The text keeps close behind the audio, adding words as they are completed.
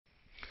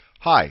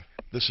Hi,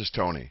 this is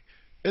Tony.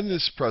 In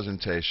this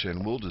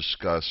presentation, we'll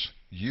discuss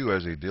you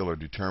as a dealer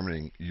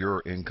determining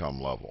your income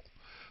level.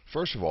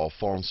 First of all,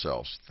 phone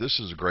sales. This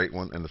is a great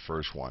one and the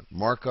first one.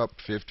 Markup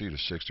 50 to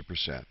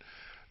 60%.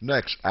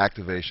 Next,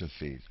 activation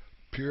fees.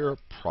 Pure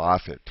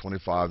profit,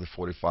 $25 to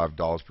 $45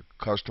 per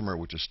customer,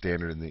 which is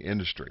standard in the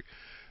industry.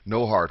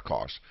 No hard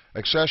costs.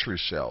 Accessory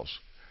sales.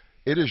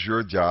 It is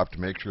your job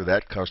to make sure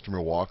that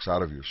customer walks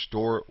out of your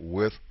store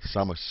with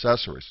some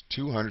accessories,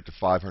 200 to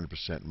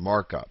 500%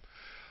 markup.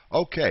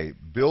 Okay,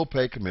 bill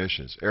pay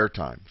commissions,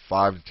 airtime,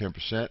 5 to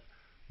 10%,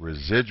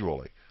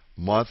 residually,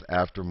 month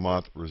after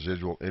month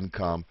residual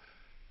income.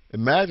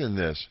 Imagine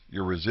this,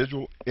 your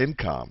residual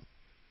income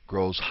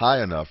grows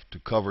high enough to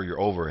cover your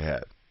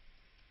overhead.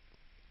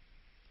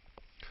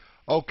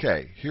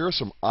 Okay, here are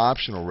some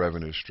optional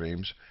revenue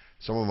streams.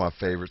 Some of my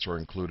favorites are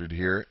included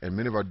here, and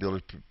many of our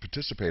dealers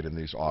participate in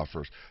these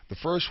offers. The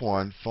first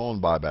one,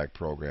 phone buyback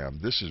program.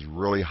 This is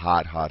really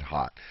hot, hot,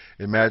 hot.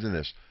 Imagine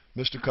this,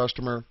 Mr.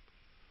 Customer,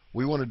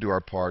 we want to do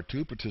our part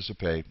to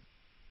participate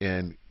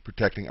in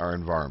protecting our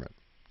environment.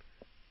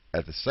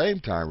 At the same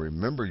time,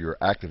 remember your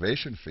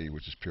activation fee,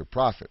 which is pure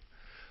profit.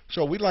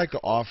 So we'd like to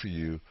offer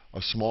you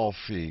a small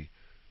fee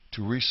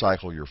to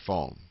recycle your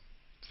phone,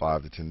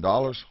 $5 to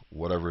 $10,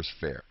 whatever is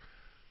fair.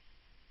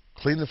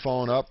 Clean the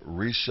phone up,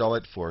 resell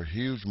it for a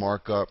huge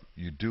markup.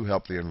 You do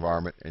help the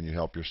environment and you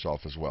help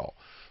yourself as well.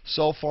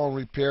 Cell phone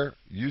repair,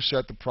 you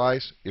set the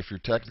price. If you're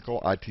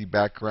technical, IT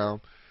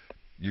background,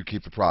 you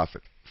keep the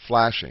profit.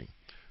 Flashing.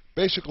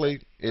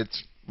 Basically,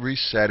 it's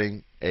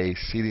resetting a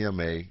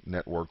CDMA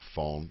network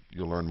phone.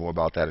 You'll learn more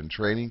about that in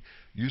training.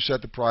 You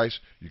set the price,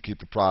 you keep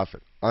the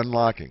profit.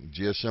 Unlocking,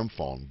 GSM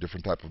phone,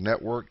 different type of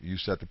network. You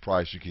set the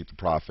price, you keep the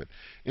profit.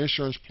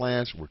 Insurance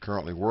plans, we're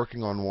currently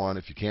working on one.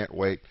 If you can't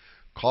wait,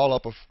 call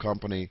up a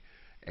company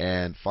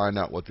and find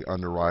out what the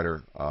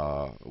underwriter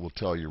will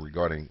tell you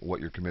regarding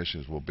what your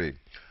commissions will be.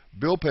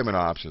 Bill payment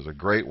options, a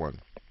great one.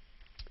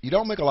 You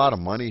don't make a lot of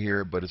money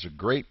here, but it's a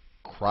great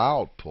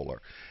crowd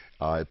puller.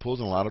 It pulls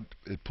in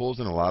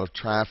a lot of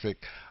traffic.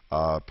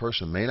 A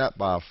person may not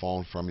buy a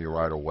phone from you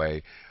right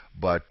away,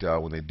 but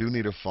when they do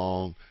need a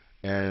phone,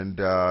 and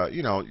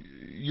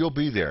you'll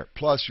be there.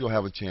 Plus, you'll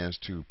have a chance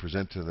to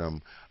present to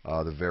them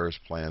the various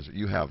plans that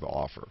you have to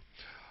offer.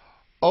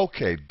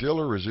 Okay,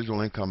 dealer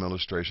residual income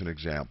illustration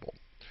example.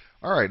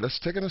 All right, let's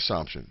take an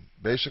assumption.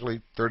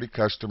 Basically, 30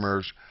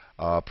 customers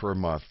per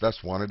month.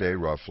 That's one a day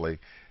roughly.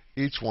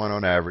 Each one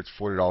on average,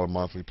 $40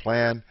 monthly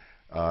plan.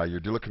 Your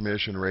dealer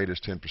commission rate is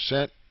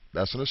 10%.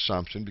 That's an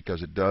assumption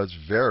because it does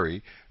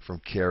vary from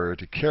carrier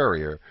to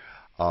carrier.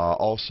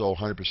 Also,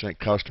 100%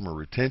 customer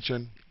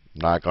retention.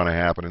 Not going to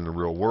happen in the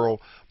real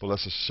world, but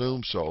let's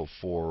assume so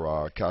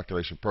for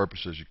calculation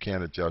purposes. You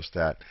can adjust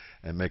that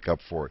and make up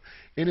for it.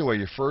 Anyway,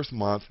 your first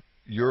month,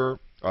 your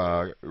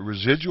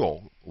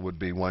residual would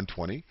be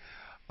 120.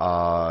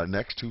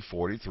 Next,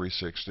 240,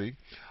 360,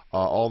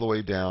 all the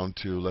way down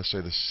to, let's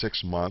say, the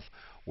 6th month,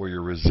 where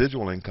your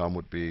residual income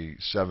would be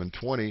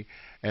 720.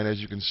 And as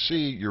you can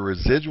see, your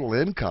residual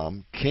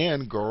income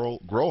can grow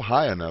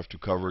high enough to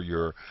cover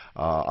your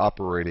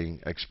operating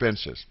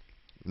expenses.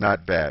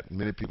 Not bad.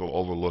 Many people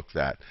overlook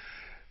that.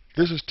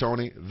 This is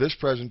Tony. This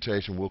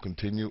presentation will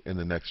continue in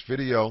the next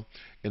video.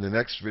 In the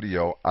next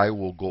video, I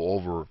will go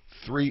over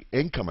 3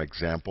 income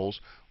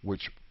examples,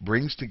 which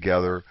brings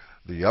together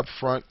the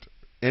upfront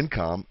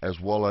income as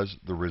well as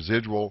the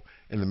residual.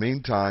 In the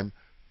meantime,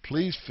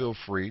 please feel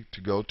free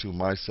to go to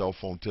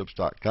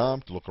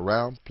mycellphonetips.com to look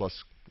around,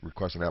 plus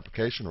request an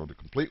application or to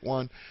complete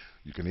one.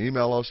 You can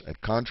email us at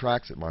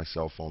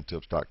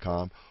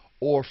contracts@mycellphonetips.com,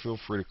 or feel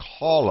free to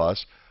call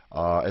us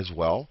as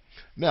well.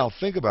 Now,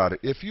 think about it.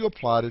 If you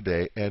apply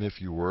today and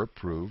if you were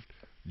approved,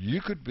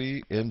 you could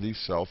be in the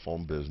cell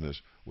phone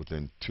business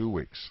within 2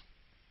 weeks.